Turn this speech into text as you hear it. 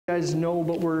Guys know,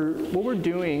 but what we're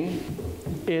doing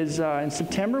is in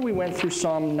September we went through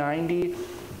Psalm 90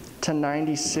 to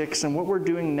 96, and what we're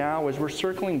doing now is we're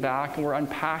circling back and we're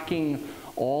unpacking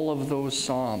all of those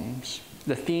Psalms,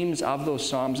 the themes of those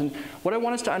Psalms. And what I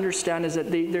want us to understand is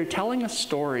that they're telling a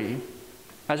story.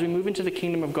 As we move into the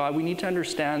kingdom of God, we need to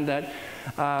understand that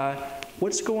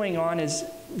what's going on is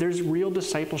there's real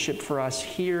discipleship for us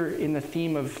here in the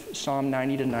theme of Psalm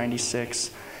 90 to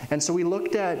 96. And so we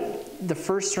looked at the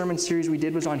first sermon series we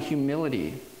did was on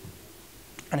humility,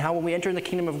 and how when we enter in the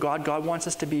kingdom of God, God wants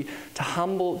us to be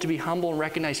humble and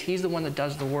recognize He's the one that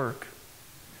does the work.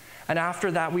 And after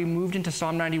that, we moved into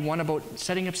Psalm 91 about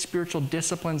setting up spiritual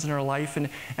disciplines in our life and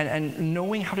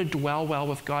knowing how to dwell well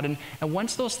with God. And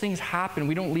once those things happen,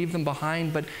 we don't leave them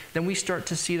behind, but then we start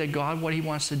to see that God, what He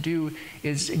wants to do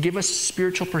is give us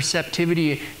spiritual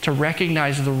perceptivity to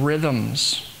recognize the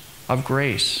rhythms of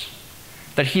grace.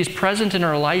 That He is present in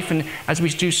our life, and as we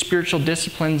do spiritual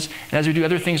disciplines and as we do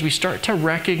other things, we start to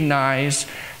recognize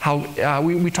how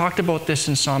we talked about this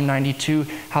in Psalm 92,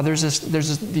 how there's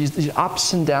these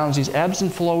ups and downs, these ebbs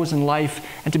and flows in life,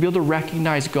 and to be able to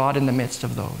recognize God in the midst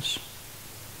of those.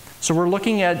 So we're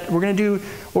going to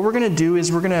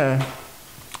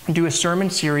do a sermon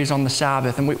series on the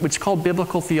Sabbath, and it's called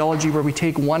Biblical Theology, where we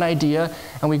take one idea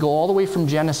and we go all the way from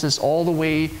Genesis all the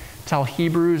way till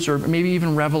Hebrews or maybe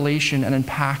even Revelation and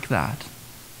unpack that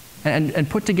and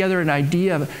put together an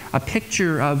idea, a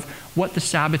picture of what the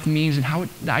Sabbath means and how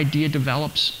the idea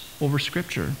develops over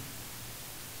Scripture.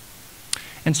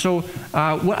 And so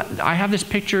I have this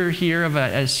picture here of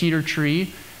a cedar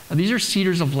tree. These are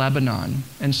cedars of Lebanon.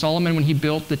 And Solomon, when he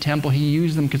built the temple, he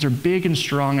used them because they're big and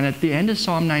strong. And at the end of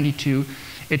Psalm 92,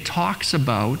 it talks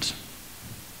about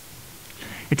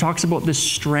this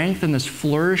strength and this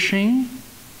flourishing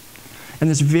and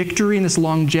this victory and this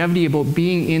longevity about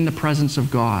being in the presence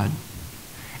of God.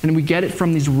 And we get it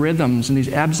from these rhythms and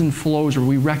these ebbs and flows where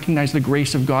we recognize the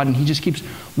grace of God, and He just keeps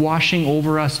washing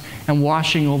over us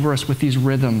with these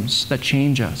rhythms that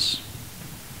change us.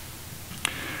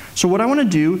 So what I want to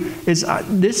do is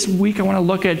this week I want to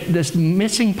look at this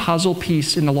missing puzzle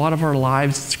piece in a lot of our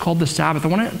lives. It's called the Sabbath. I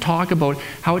want to talk about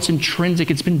how it's intrinsic.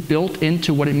 It's been built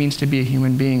into what it means to be a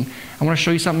human being. I want to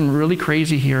show you something really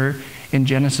crazy here in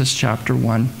Genesis chapter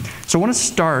 1. So I'm going to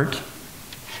start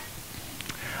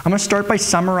by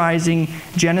summarizing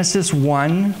Genesis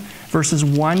 1, verses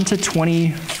 1 to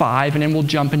 25, and then we'll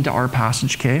jump into our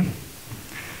passage, okay?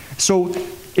 So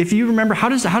if you remember, how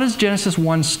does Genesis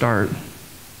 1 start? Do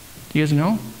you guys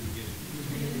know?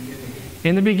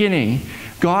 In the beginning,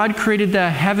 God created the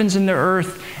heavens and the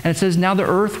earth, and it says, now the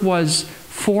earth was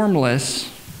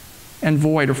formless and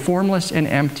void, or formless and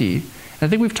empty. And I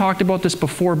think we've talked about this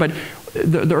before, but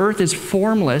the earth is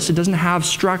formless, it doesn't have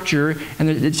structure, and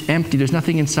it's empty, there's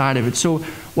nothing inside of it. So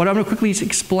what I'm going to quickly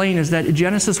explain is that in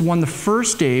Genesis 1, the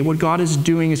first day, what God is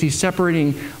doing is He's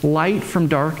separating light from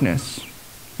darkness.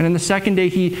 And in the second day,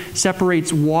 He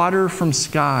separates water from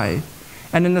sky.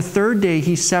 And in the third day,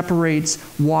 He separates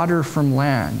water from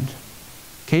land.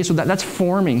 Okay, so that's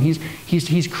forming.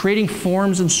 He's creating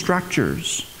forms and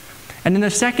structures. And then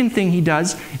the second thing He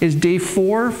does is day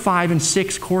 4, 5, and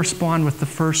 6 correspond with the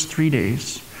first 3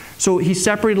 days. So He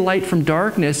separated light from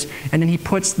darkness, and then He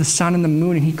puts the sun and the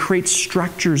moon, and He creates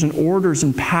structures and orders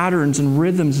and patterns and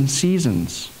rhythms and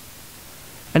seasons.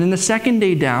 And then the second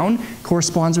day down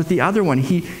corresponds with the other one.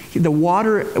 The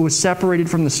water was separated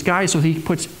from the sky, so He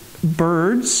puts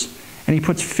birds and He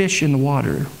puts fish in the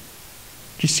water.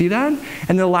 Do you see that?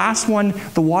 And the last one,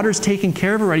 the water's taken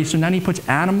care of already, so now He puts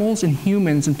animals and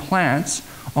humans and plants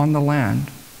on the land.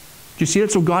 Do you see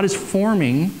that? So God is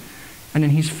forming, and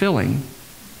then He's filling.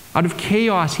 Out of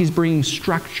chaos, He's bringing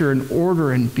structure and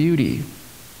order and beauty.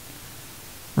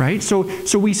 Right? So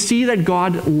we see that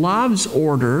God loves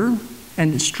order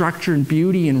and structure and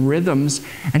beauty and rhythms,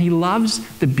 and He loves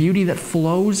the beauty that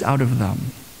flows out of them.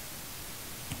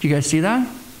 Do you guys see that?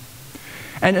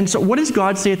 And so what does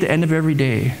God say at the end of every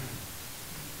day?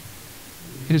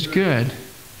 It is good.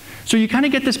 So you kind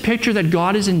of get this picture that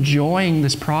God is enjoying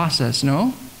this process,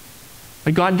 no?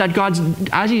 That God's,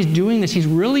 as He's doing this, He's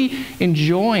really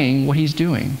enjoying what He's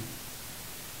doing.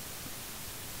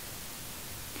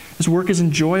 His work is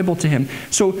enjoyable to Him.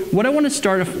 So what I want to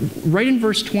start off, right in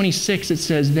verse 26, it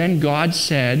says, then God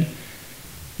said,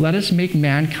 let us make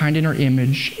mankind in our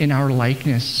image, in our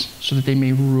likeness, so that they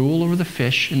may rule over the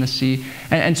fish in the sea.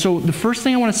 And so the first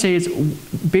thing I want to say is,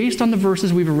 based on the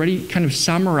verses we've already kind of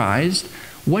summarized,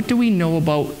 what do we know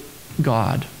about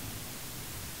God?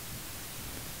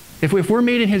 If we're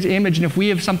made in His image, and if we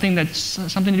have something that's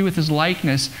something to do with His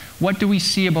likeness, what do we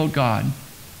see about God?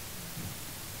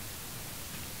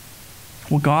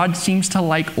 Well, God seems to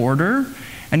like order,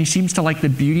 and he seems to like the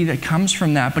beauty that comes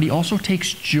from that, but he also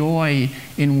takes joy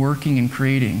in working and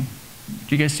creating.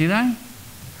 Do you guys see that?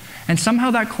 And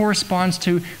somehow that corresponds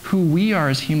to who we are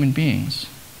as human beings.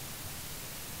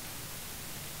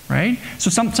 Right?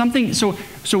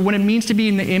 So when it means to be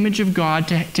in the image of God,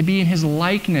 to be in his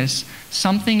likeness,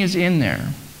 something is in there.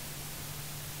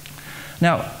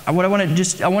 Now, what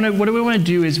do we want to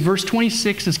do is verse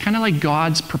 26 is kind of like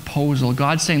God's proposal.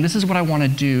 God's saying, this is what I want to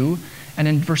do. And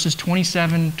then verses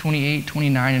 27, 28,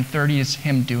 29, and 30 is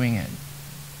him doing it.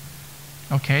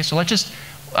 Okay, so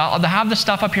I'll have the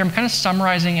stuff up here. I'm kind of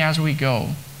summarizing as we go.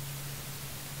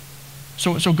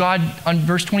 So God, on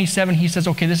verse 27, he says,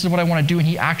 okay, this is what I want to do. And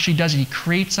he actually does it. He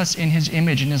creates us in his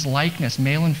image, in his likeness,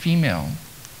 male and female.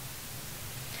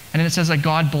 And then it says that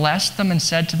God blessed them and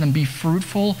said to them, be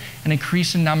fruitful and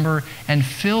increase in number and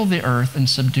fill the earth and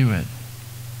subdue it.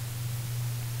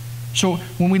 So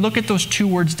when we look at those two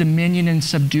words, dominion and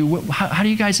subdue, how do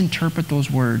you guys interpret those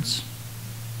words?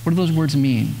 What do those words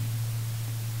mean?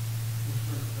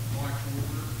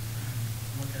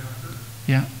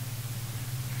 Yeah.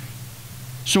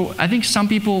 So I think some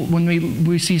people, when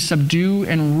we see subdue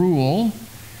and rule,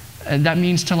 that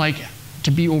means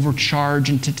to be overcharged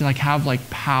and to have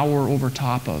power over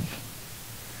top of.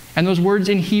 And those words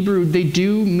in Hebrew, they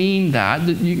do mean that.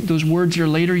 Those words are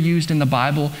later used in the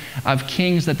Bible of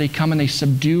kings, that they come and they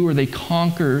subdue or they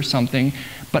conquer something.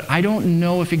 But I don't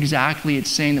know if exactly it's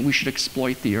saying that we should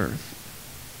exploit the earth.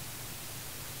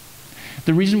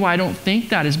 The reason why I don't think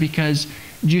that is because,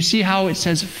 do you see how it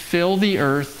says, fill the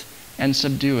earth and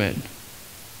subdue it?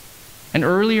 And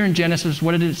earlier in Genesis,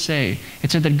 what did it say?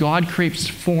 It said that God creates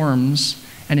forms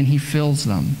and then he fills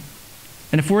them.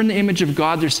 And if we're in the image of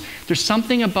God, there's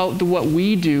something about what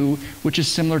we do which is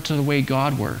similar to the way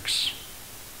God works.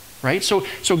 Right? So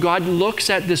God looks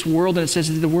at this world and it says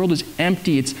that the world is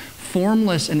empty, it's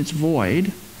formless and it's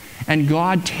void. And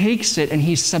God takes it and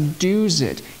he subdues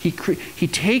it. He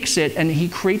takes it and he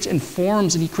creates and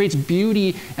forms and he creates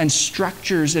beauty and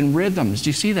structures and rhythms. Do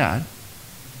you see that?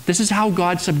 This is how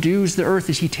God subdues the earth,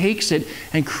 is he takes it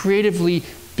and creatively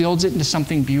builds it into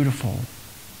something beautiful.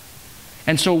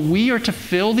 And so we are to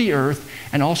fill the earth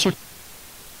and also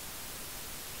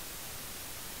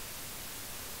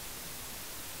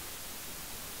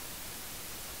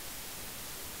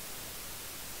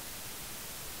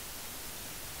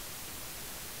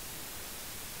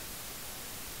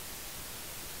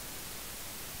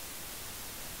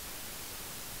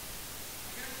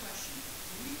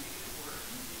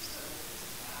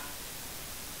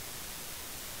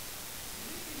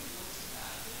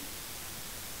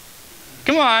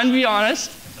Come on, be honest.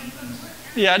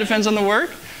 Yeah, it depends on the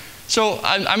work. So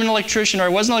I'm an electrician, or I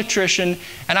was an electrician,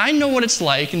 and I know what it's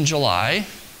like in July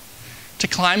to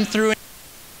climb through.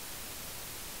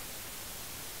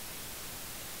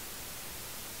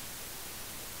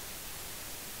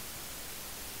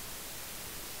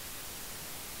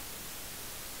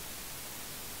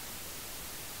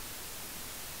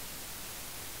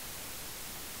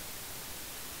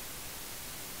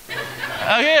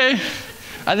 Okay.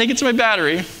 I think it's my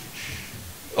battery.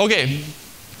 Okay.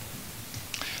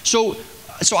 So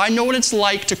I know what it's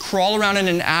like to crawl around in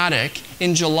an attic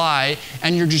in July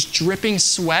and you're just dripping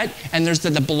sweat and there's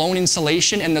the blown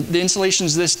insulation and the insulation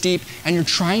is this deep and you're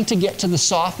trying to get to the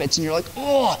soffits and you're like,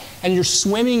 oh, and you're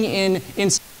swimming in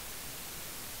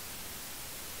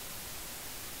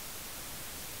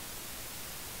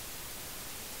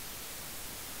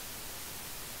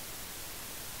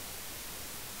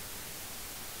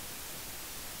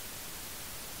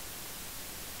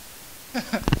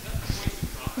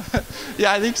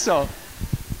Yeah, I think so.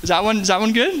 Is that one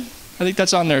good? I think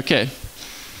that's on there. Okay.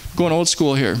 Going old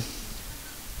school here.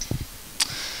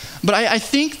 But I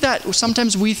think that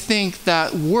sometimes we think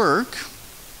that work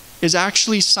is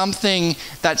actually something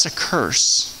that's a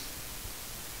curse.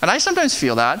 And I sometimes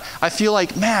feel that. I feel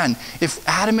like, man, if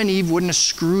Adam and Eve wouldn't have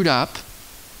screwed up,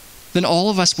 then all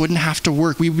of us wouldn't have to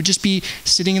work. We would just be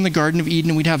sitting in the Garden of Eden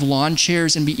and we'd have lawn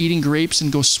chairs and be eating grapes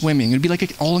and go swimming. It'd be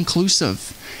like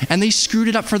all-inclusive. And they screwed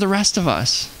it up for the rest of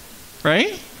us,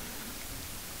 right?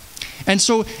 And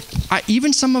so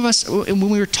even some of us, when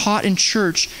we were taught in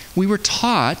church, we were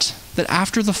taught that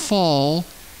after the fall,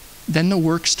 then the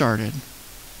work started.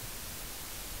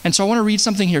 And so I want to read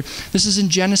something here. This is in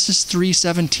Genesis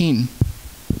 3:17.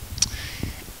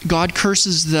 God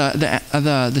curses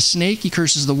the snake, he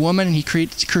curses the woman, and he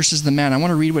curses the man. I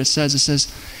want to read what it says. It says,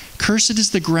 "Cursed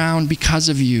is the ground because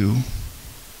of you.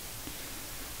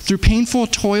 Through painful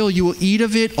toil you will eat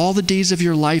of it all the days of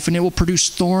your life, and it will produce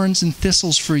thorns and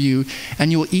thistles for you,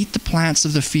 and you will eat the plants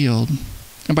of the field.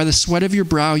 And by the sweat of your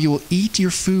brow you will eat your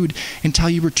food until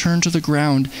you return to the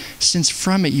ground, since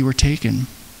from it you were taken.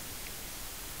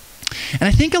 And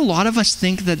I think a lot of us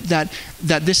think that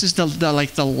this is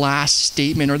the last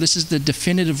statement, or this is the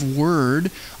definitive word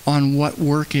on what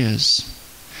work is.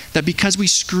 That because we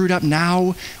screwed up,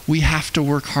 now we have to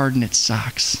work hard and it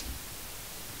sucks.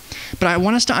 But I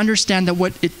want us to understand that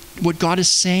what God is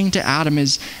saying to Adam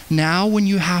is, now when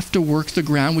you have to work the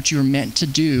ground, which you're meant to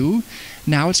do,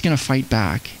 now it's going to fight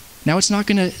back. Now it's not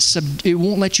going to, it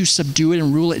won't let you subdue it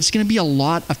and rule it. It's going to be a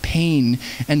lot of pain,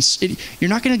 and you're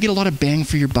not going to get a lot of bang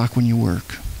for your buck when you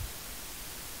work.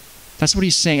 That's what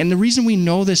he's saying. And the reason we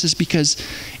know this is because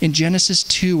in Genesis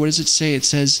 2, what does it say? It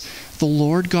says, the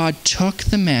Lord God took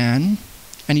the man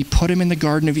and he put him in the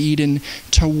Garden of Eden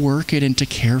to work it and to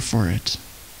care for it.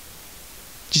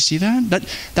 Do you see that?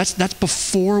 That's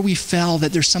before we fell,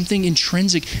 that there's something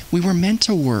intrinsic. We were meant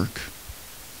to work.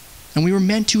 And we were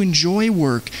meant to enjoy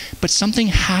work, but something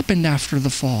happened after the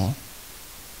fall.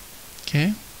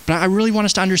 Okay? But I really want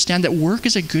us to understand that work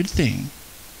is a good thing.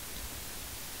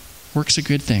 Work's a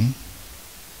good thing.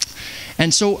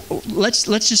 And so let's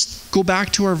just go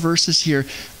back to our verses here.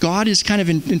 God is kind of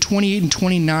in 28 and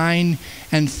 29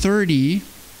 and 30,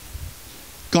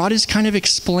 God is kind of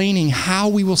explaining how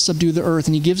we will subdue the earth.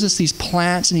 And he gives us these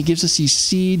plants and he gives us these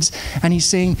seeds. And he's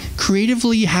saying,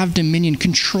 creatively have dominion.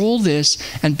 Control this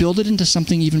and build it into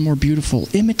something even more beautiful.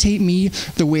 Imitate me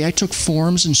the way I took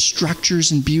forms and structures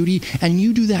and beauty. And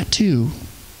you do that too.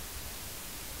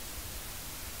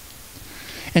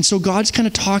 And so God's kind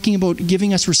of talking about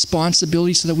giving us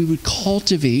responsibility so that we would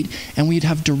cultivate and we'd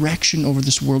have direction over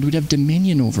this world. We'd have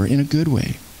dominion over it in a good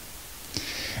way.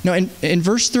 Now, in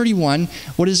verse 31,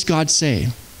 what does God say?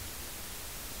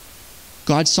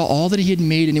 God saw all that he had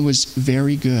made and it was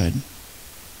very good.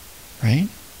 Right?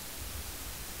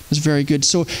 It was very good.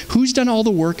 So who's done all the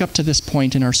work up to this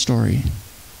point in our story?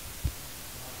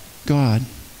 God.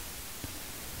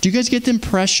 Do you guys get the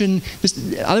impression,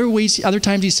 other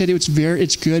times he said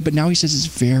it's good, but now he says it's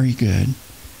very good.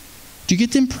 Do you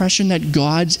get the impression that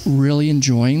God's really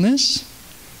enjoying this?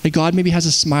 That God maybe has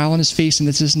a smile on his face and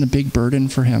this isn't a big burden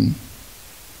for him?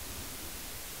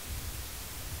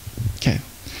 Okay.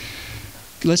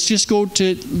 Let's just go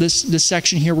to this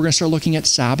section here. We're going to start looking at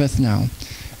Sabbath now.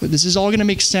 This is all going to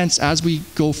make sense as we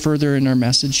go further in our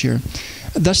message here.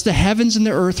 Thus the heavens and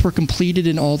the earth were completed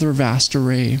in all their vast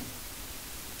array.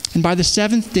 And by the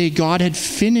seventh day, God had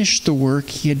finished the work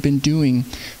he had been doing.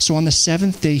 So on the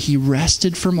seventh day, he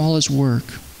rested from all his work.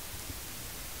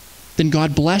 Then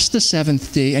God blessed the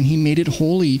seventh day, and he made it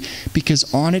holy,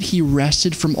 because on it he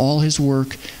rested from all his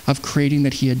work of creating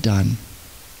that he had done.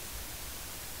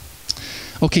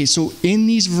 Okay, so in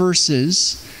these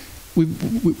verses,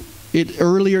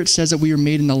 earlier it says that we are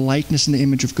made in the likeness and the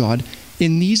image of God.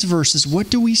 In these verses, what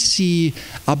do we see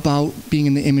about being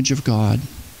in the image of God?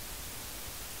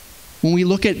 When we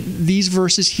look at these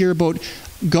verses here about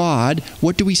God,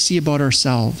 what do we see about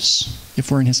ourselves if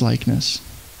we're in his likeness?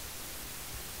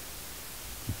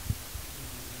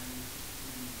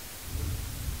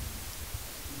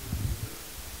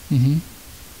 Mm-hmm.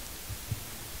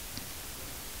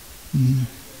 Mm.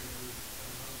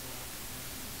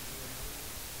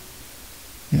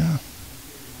 Yeah.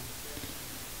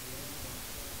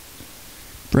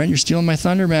 Brent, you're stealing my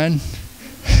thunder, man.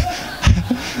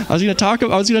 I was going to talk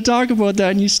about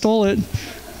that, and you stole it.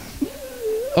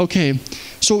 Okay.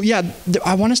 So yeah,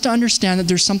 I want us to understand that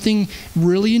there's something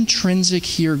really intrinsic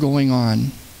here going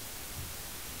on.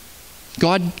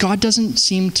 God doesn't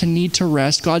seem to need to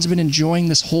rest. God's been enjoying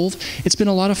this whole, it's been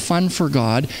a lot of fun for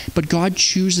God, but God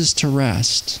chooses to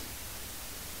rest.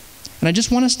 And I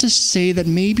just want us to say that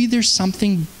maybe there's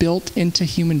something built into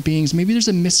human beings. Maybe there's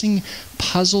a missing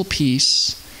puzzle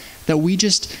piece that we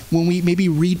just, when we maybe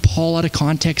read Paul out of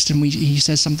context and he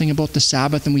says something about the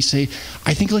Sabbath and we say,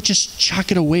 I think let's just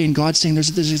chuck it away. And God's saying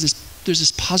there's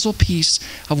this puzzle piece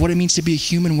of what it means to be a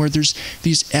human, where there's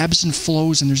these ebbs and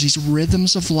flows and there's these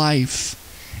rhythms of life.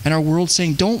 And our world's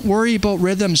saying, don't worry about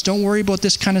rhythms. Don't worry about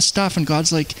this kind of stuff. And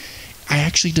God's like, I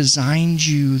actually designed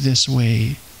you this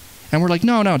way. And we're like,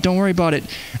 no, don't worry about it.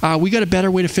 We got a better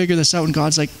way to figure this out. And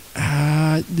God's like,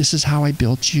 this is how I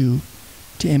built you,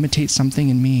 to imitate something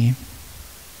in me.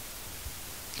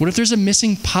 What if there's a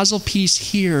missing puzzle piece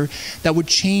here that would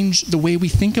change the way we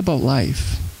think about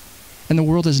life? And the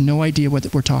world has no idea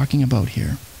what we're talking about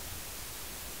here.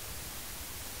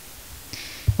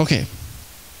 Okay.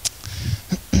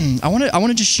 I want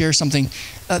to just share something.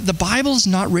 The Bible's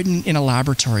not written in a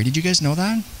laboratory. Did you guys know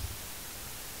that?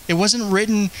 It wasn't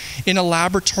written in a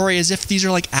laboratory as if these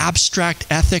are like abstract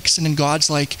ethics, and then God's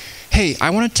like, hey, I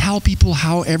want to tell people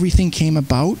how everything came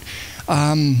about.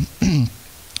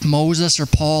 Moses or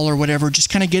Paul or whatever, just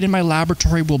kind of get in my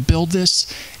laboratory, we'll build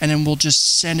this, and then we'll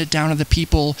just send it down to the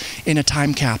people in a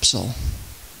time capsule.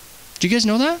 Do you guys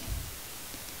know that?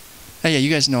 Oh, yeah,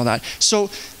 you guys know that. So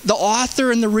the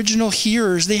author and the original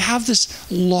hearers, they have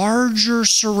this larger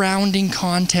surrounding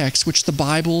context which the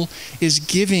Bible is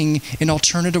giving an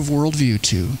alternative worldview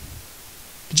to.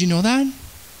 Did you know that?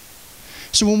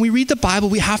 So when we read the Bible,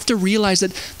 we have to realize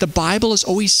that the Bible is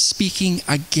always speaking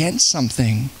against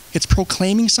something. It's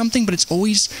proclaiming something, but it's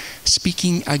always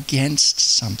speaking against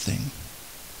something.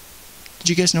 Did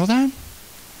you guys know that?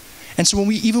 And so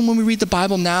even when we read the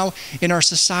Bible now in our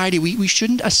society, we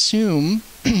shouldn't assume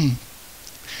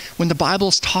when the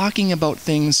Bible's talking about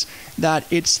things that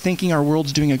it's thinking our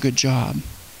world's doing a good job.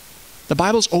 The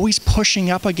Bible's always pushing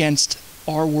up against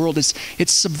our world.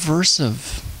 It's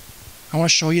subversive. I want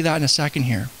to show you that in a second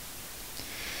here.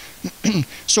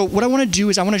 So what I want to do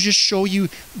is I want to just show you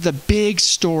the big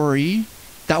story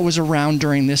that was around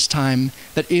during this time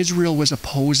that Israel was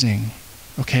opposing.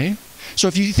 Okay? So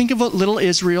if you think about little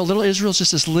Israel is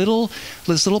just this little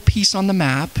piece on the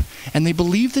map, and they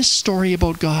believe this story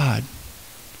about God.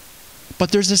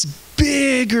 But there's this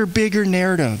bigger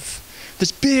narrative.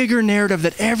 This bigger narrative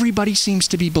that everybody seems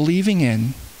to be believing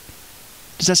in.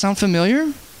 Does that sound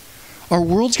familiar? Our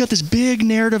world's got this big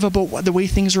narrative about the way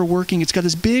things are working. It's got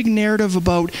this big narrative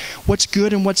about what's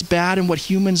good and what's bad and what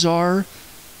humans are.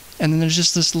 And then there's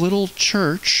just this little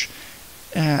church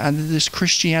and this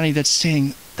Christianity that's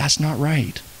saying, that's not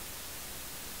right.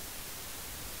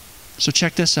 So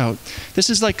check this out. This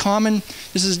is like common,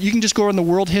 you can just go on the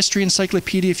World History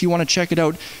Encyclopedia if you want to check it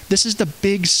out. This is the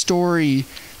big story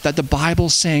that the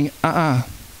Bible's saying,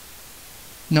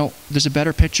 no, there's a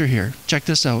better picture here. Check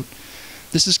this out.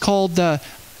 This is called the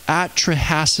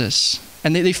Atrahasis.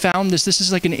 And they found this. This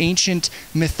is like an ancient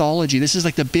mythology. This is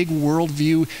like the big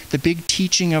worldview, the big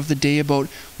teaching of the day about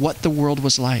what the world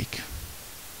was like.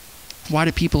 Why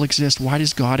do people exist? Why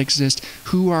does God exist?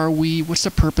 Who are we? What's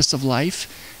the purpose of life?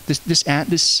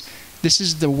 This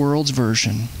is the world's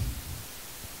version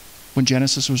when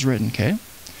Genesis was written, okay?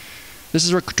 This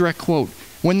is a direct quote.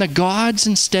 When the gods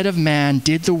instead of man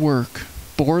did the work,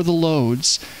 bore the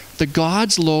loads, the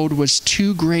gods' load was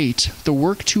too great, the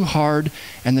work too hard,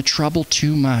 and the trouble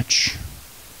too much.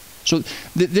 So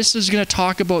this is going to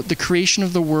talk about the creation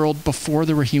of the world before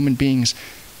there were human beings.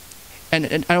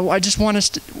 And I just want us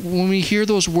to, when we hear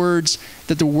those words,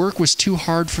 that the work was too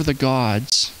hard for the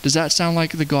gods, does that sound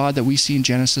like the God that we see in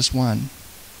Genesis 1?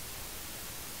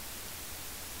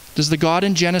 Does the God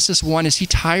in Genesis 1, is he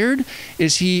tired?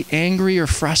 Is he angry or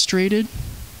frustrated?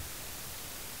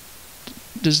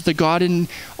 Does the God in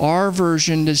our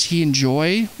version, does he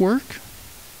enjoy work?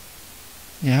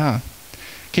 Yeah.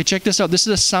 Okay, check this out. This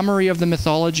is a summary of the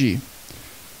mythology.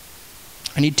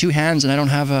 I need two hands and I don't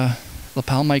have a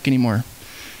lapel mic anymore.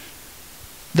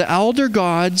 The elder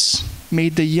gods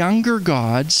made the younger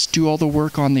gods do all the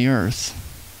work on the earth.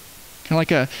 Kind of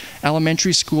like a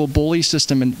elementary school bully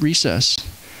system in recess.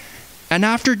 And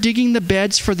after digging the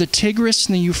beds for the Tigris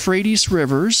and the Euphrates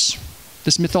rivers,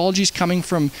 this mythology is coming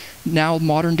from now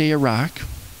modern day Iraq.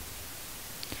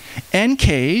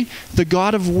 Enki, the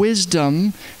god of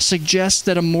wisdom, suggests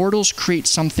that immortals create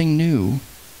something new.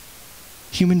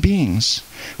 Human beings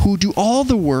who do all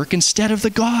the work instead of the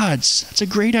gods. That's a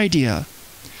great idea.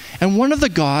 And one of the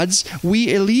gods,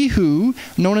 Elihu,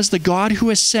 known as the God who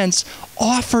assents,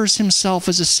 offers himself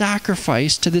as a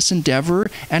sacrifice to this endeavor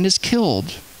and is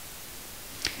killed.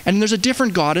 And there's a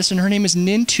different goddess, and her name is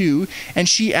Nintu, and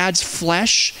she adds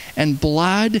flesh and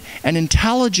blood and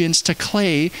intelligence to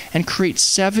clay and creates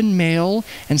 7 male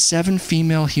and 7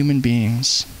 female human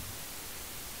beings.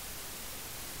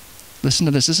 Listen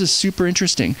to this. This is super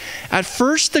interesting. At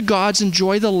first, the gods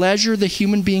enjoy the leisure the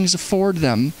human beings afford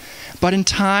them, but in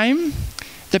time,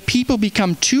 the people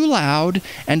become too loud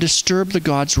and disturb the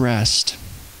gods' rest.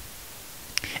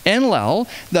 Enlil,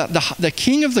 the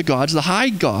king of the gods, the high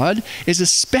god, is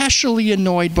especially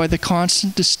annoyed by the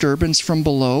constant disturbance from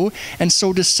below, and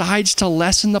so decides to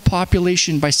lessen the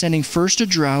population by sending first a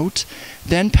drought,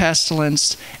 then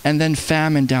pestilence, and then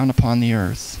famine down upon the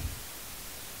earth.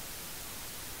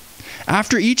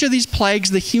 After each of these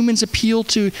plagues, the humans appeal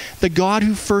to the God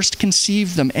who first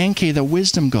conceived them, Enki, the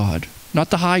wisdom god, not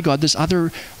the high god, this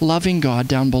other loving God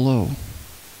down below.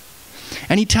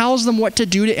 And he tells them what to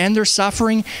do to end their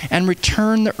suffering and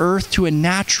return the earth to a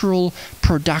natural,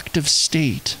 productive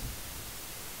state.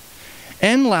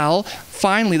 Enlil,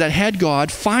 finally, that head god,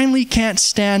 finally can't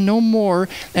stand no more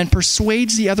and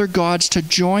persuades the other gods to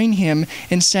join him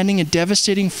in sending a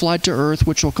devastating flood to earth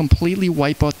which will completely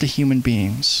wipe out the human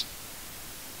beings.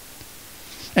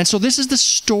 And so this is the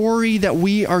story that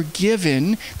we are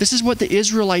given. This is what the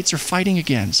Israelites are fighting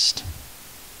against.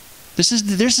 This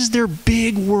is their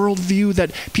big worldview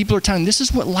that people are telling. This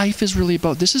is what life is really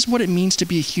about. This is what it means to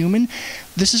be a human.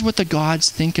 This is what the gods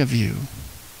think of you.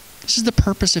 This is the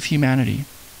purpose of humanity.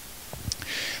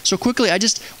 So quickly, I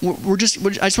just want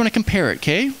to compare it,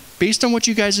 okay? Based on what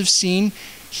you guys have seen,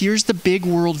 here's the big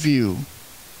worldview,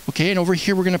 okay? And over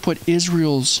here, we're going to put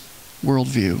Israel's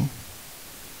worldview.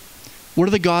 What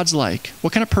are the gods like?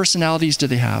 What kind of personalities do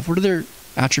they have? What are their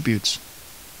attributes?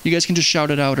 You guys can just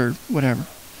shout it out or whatever.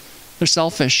 They're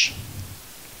selfish,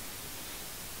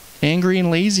 angry and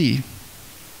lazy,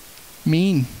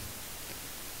 mean,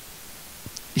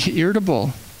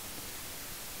 irritable.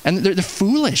 And they're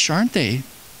foolish, aren't they?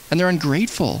 And they're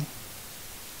ungrateful.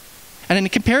 And then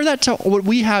compare that to what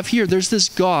we have here. There's this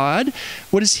God.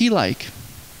 What is he like?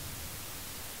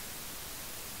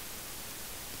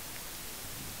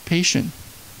 Patient.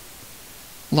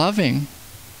 Loving.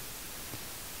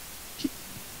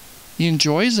 He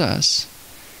enjoys us.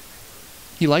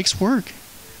 He likes work.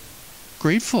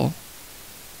 Grateful.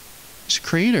 He's a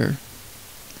creator.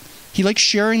 He likes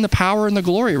sharing the power and the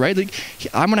glory, right? Like,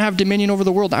 I'm going to have dominion over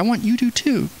the world. I want you to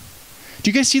too. Do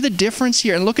you guys see the difference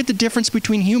here? And look at the difference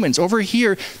between humans. Over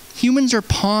here, humans are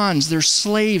pawns. They're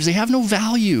slaves. They have no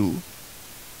value.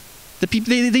 The people,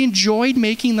 they enjoyed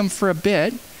making them for a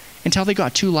bit until they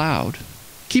got too loud.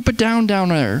 Keep it down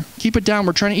there. Keep it down.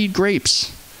 We're trying to eat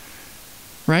grapes.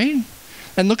 Right?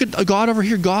 And look at God over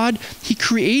here. God, he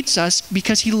creates us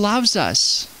because he loves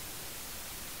us.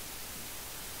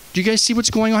 Do you guys see what's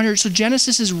going on here? So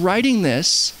Genesis is writing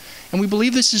this, and we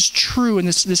believe this is true and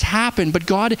this happened, but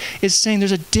God is saying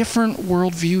there's a different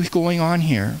worldview going on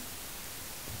here.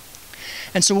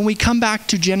 And so when we come back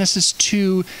to Genesis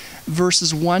 2,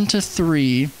 verses 1 to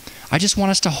 3, I just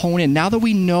want us to hone in. Now that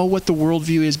we know what the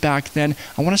worldview is back then,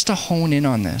 I want us to hone in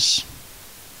on this.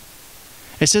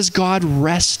 It says God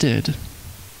rested.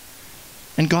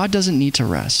 And God doesn't need to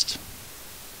rest.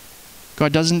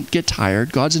 God doesn't get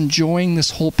tired. God's enjoying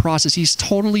this whole process. He's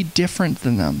totally different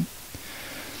than them.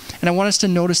 And I want us to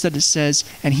notice that it says,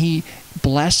 and he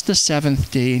blessed the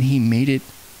seventh day and he made it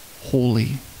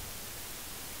holy.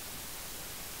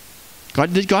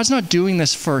 God's not doing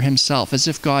this for himself as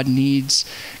if God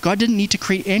didn't need to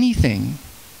create anything.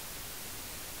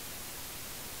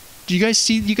 Do you guys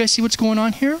see what's going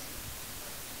on here?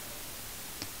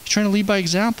 He's trying to lead by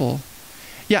example.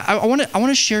 Yeah, I want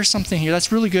to share something here. That's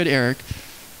really good, Eric.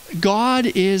 God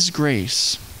is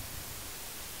grace.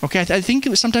 Okay, I think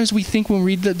sometimes we think when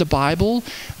we read the Bible,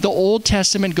 the Old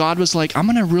Testament, God was like, I'm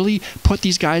going to really put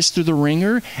these guys through the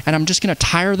ringer, and I'm just going to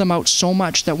tire them out so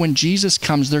much that when Jesus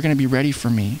comes, they're going to be ready for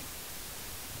me.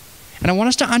 And I want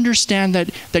us to understand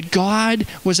that God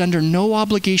was under no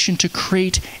obligation to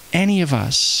create any of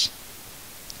us.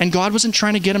 And God wasn't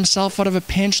trying to get himself out of a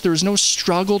pinch. There was no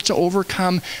struggle to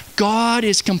overcome. God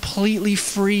is completely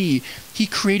free. He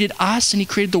created us and he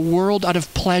created the world out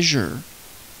of pleasure.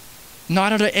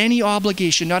 Not out of any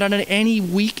obligation, not out of any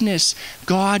weakness.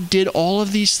 God did all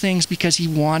of these things because he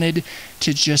wanted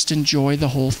to just enjoy the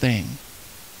whole thing.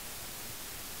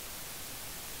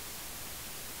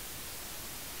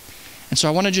 And so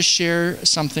I want to just share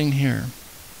something here.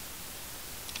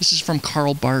 This is from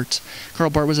Karl Barth. Karl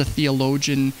Barth was a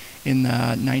theologian in the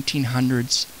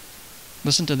 1900s.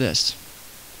 Listen to this.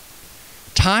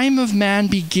 Time of man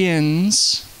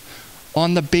begins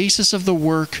on the basis of the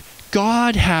work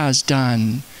God has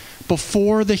done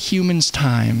before the human's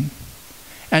time,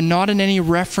 and not in any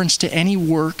reference to any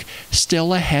work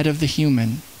still ahead of the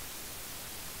human.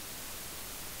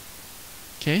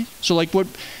 Okay? So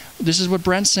this is what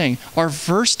Brent's saying. Our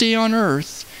first day on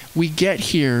earth, we get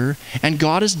here, and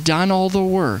God has done all the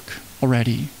work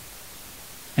already.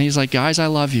 And he's like, guys, I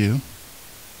love you.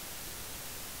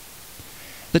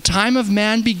 The time of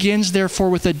man begins, therefore,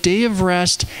 with a day of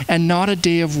rest and not a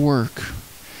day of work,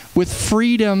 with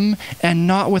freedom and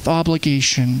not with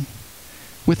obligation,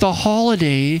 with a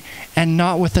holiday and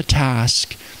not with a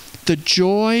task, the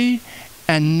joy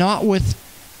and not with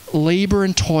labor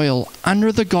and toil,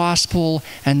 under the gospel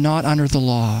and not under the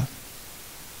law.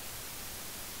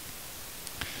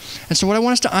 And so what I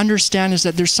want us to understand is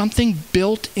that there's something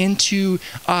built into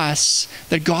us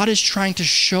that God is trying to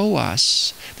show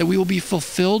us, that we will be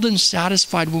fulfilled and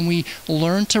satisfied when we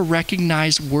learn to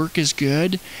recognize work is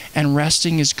good and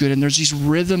resting is good. And there's these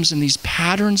rhythms and these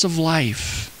patterns of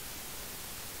life.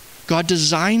 God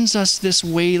designs us this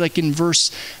way, like in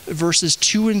verses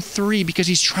 2 and 3, because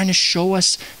he's trying to show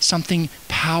us something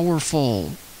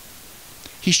powerful.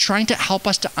 He's trying to help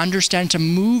us to understand, to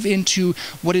move into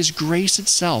what is grace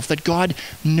itself, that God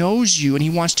knows you and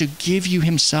he wants to give you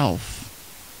himself.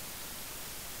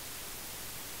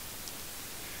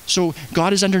 So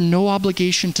God is under no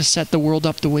obligation to set the world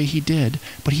up the way he did,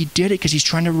 but he did it because he's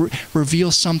trying to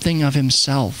reveal something of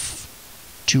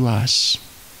himself to us.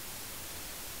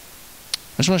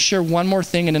 I just want to share one more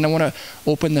thing and then I want to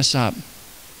open this up.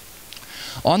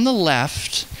 On the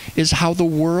left is how the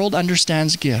world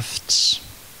understands gifts.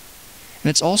 And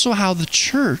it's also how the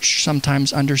church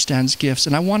sometimes understands gifts.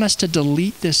 And I want us to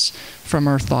delete this from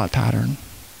our thought pattern.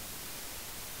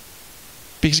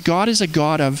 Because God is a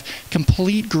God of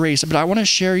complete grace. But I want to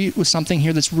share you with something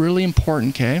here that's really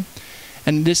important, okay?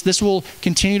 And this will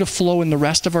continue to flow in the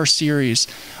rest of our series.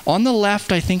 On the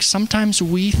left, I think sometimes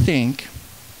we think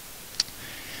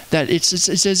that it's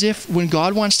as if when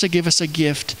God wants to give us a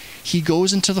gift, he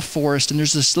goes into the forest and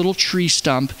there's this little tree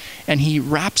stump and he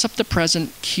wraps up the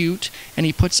present cute and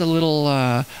he puts a little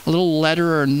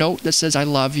letter or a note that says, "I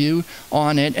love you,"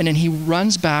 on it, and then he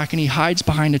runs back and he hides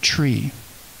behind a tree.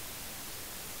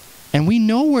 And we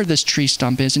know where this tree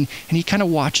stump is, and he kind of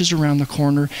watches around the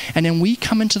corner. And then we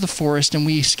come into the forest, and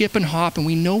we skip and hop, and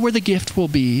we know where the gift will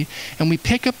be. And we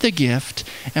pick up the gift,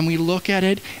 and we look at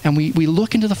it, and we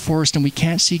look into the forest, and we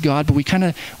can't see God, but we kind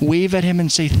of wave at him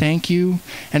and say thank you.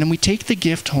 And then we take the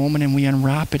gift home, and then we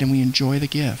unwrap it, and we enjoy the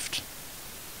gift.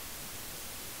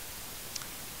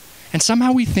 And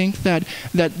somehow we think that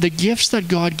the gifts that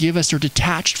God gives us are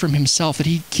detached from himself, that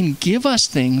he can give us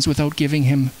things without giving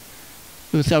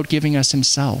us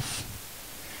himself.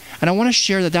 And I want to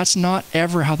share that that's not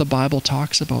ever how the Bible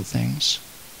talks about things.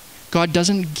 God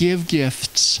doesn't give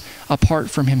gifts apart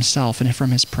from himself and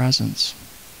from his presence.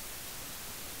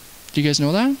 Do you guys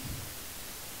know that?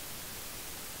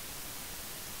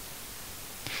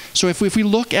 So if we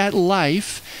look at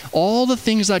life, all the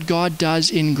things that God does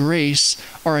in grace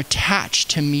are attached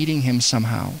to meeting him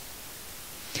somehow.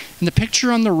 And the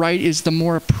picture on the right is the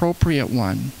more appropriate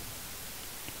one.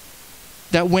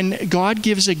 That when God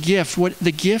gives a gift, what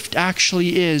the gift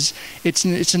actually is, it's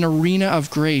an arena of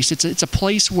grace. It's a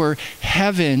place where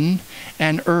heaven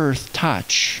and earth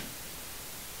touch.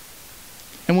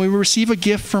 And when we receive a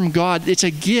gift from God, it's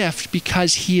a gift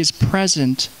because he is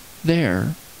present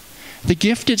there. The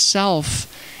gift itself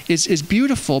is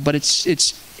beautiful, but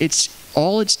it's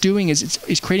all it's doing is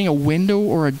it's creating a window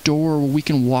or a door where we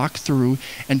can walk through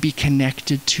and be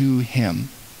connected to him.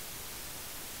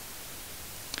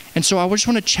 And so I just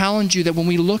want to challenge you that when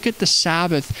we look at the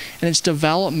Sabbath and its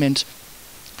development,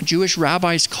 Jewish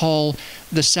rabbis call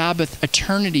the Sabbath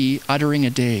eternity uttering a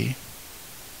day.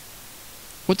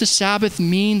 What the Sabbath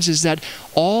means is that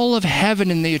all of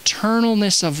heaven and the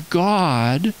eternalness of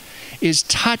God is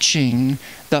touching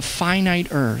the finite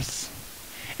earth.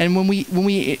 And when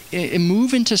we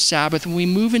move into Sabbath, when we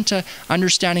move into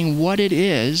understanding what it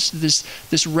is,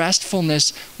 this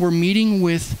restfulness, we're meeting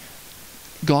with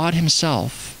God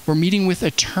himself. We're meeting with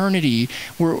eternity.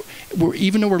 We're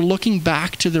even though we're looking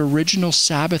back to the original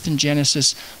Sabbath in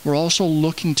Genesis, we're also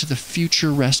looking to the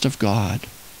future rest of God.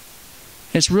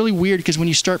 And it's really weird because when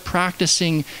you start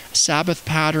practicing Sabbath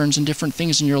patterns and different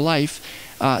things in your life,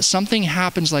 something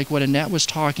happens like what Annette was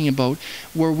talking about,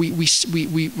 where we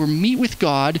meet with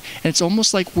God, and it's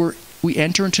almost like we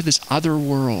enter into this other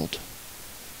world.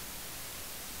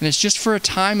 And it's just for a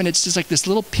time, and it's just like this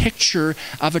little picture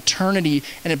of eternity,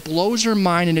 and it blows our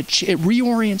mind, and it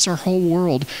reorients our whole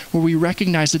world, where we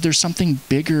recognize that there's something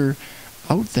bigger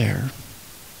out there.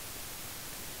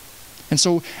 And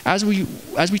so as we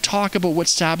talk about what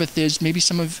Sabbath is, maybe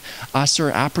some of us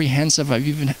are apprehensive of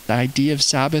even the idea of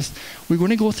Sabbath. We're going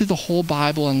to go through the whole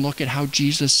Bible and look at how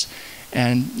Jesus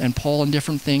and Paul and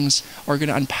different things are going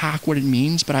to unpack what it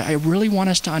means. But I really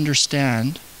want us to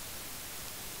understand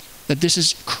that this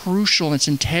is crucial, it's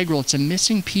integral, it's a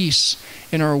missing piece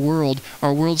in our world.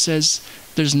 Our world says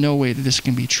there's no way that this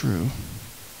can be true.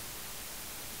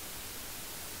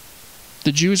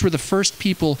 The Jews were the first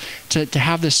people to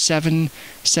have this 7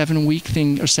 week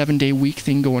thing or 7 day week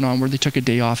thing going on where they took a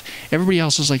day off. Everybody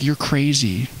else was like, you're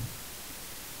crazy.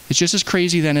 It's just as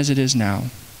crazy then as it is now.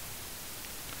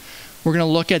 We're going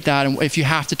to look at that, and if you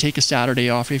have to take a Saturday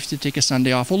off, if you have to take a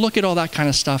Sunday off, we'll look at all that kind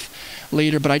of stuff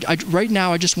later. But right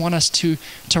now, I just want us to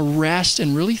rest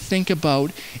and really think about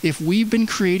if we've been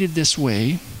created this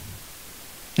way,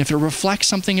 and if it reflects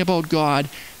something about God,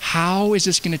 how is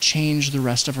this going to change the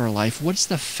rest of our life? What's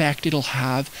the effect it'll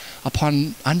have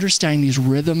upon understanding these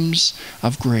rhythms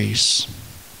of grace?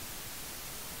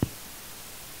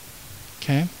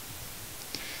 Okay?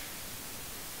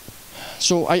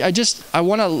 So I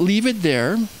want to leave it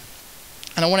there, and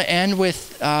I want to end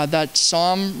with that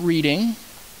psalm reading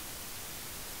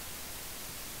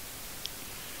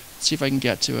Let's see if I can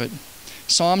get to it.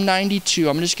 Psalm 92.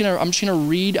 I'm just gonna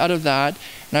read out of that,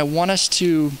 and I want us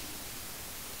to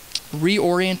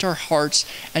reorient our hearts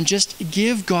and just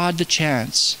give God the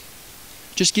chance.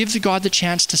 Just give God the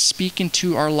chance to speak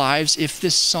into our lives if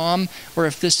this psalm or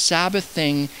if this Sabbath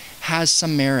thing has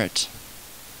some merit.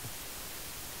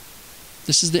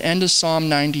 This is the end of Psalm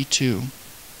 92.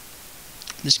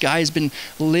 This guy has been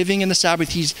living in the Sabbath.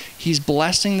 He's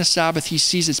blessing the Sabbath. He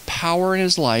sees its power in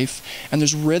his life, and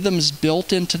there's rhythms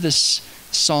built into this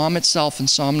psalm itself in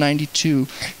Psalm 92.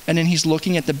 And then he's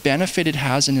looking at the benefit it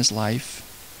has in his life.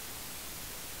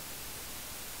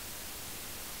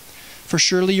 For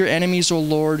surely your enemies, O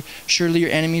Lord, surely your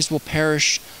enemies will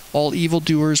perish. All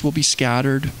evildoers will be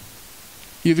scattered.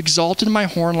 You have exalted my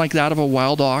horn like that of a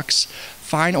wild ox.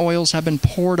 Fine oils have been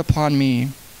poured upon me.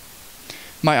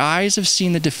 My eyes have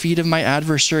seen the defeat of my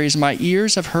adversaries. My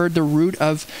ears have heard the root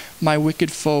of my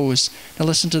wicked foes. Now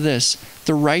listen to this.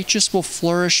 The righteous will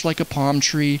flourish like a palm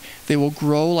tree. They will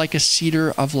grow like a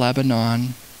cedar of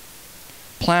Lebanon.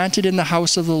 Planted in the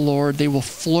house of the Lord, they will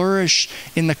flourish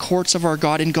in the courts of our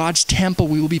God. In God's temple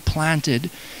we will be planted.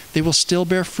 They will still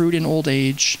bear fruit in old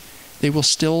age. They will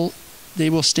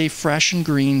stay fresh and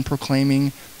green,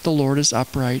 proclaiming, the Lord is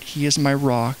upright. He is my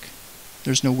rock.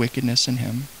 There's no wickedness in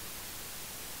him.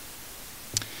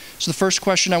 So the first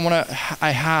question I want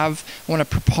to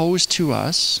propose to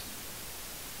us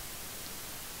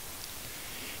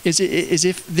is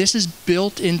if this is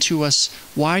built into us,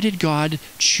 why did God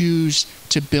choose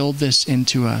to build this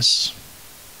into us?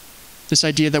 This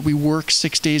idea that we work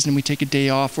 6 days and we take a day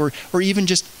off, or even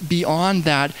just beyond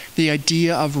that, the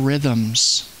idea of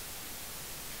rhythms.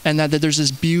 And that there's this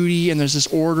beauty and there's this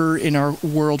order in our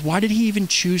world. Why did he even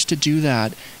choose to do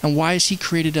that? And why has he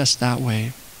created us that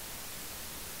way?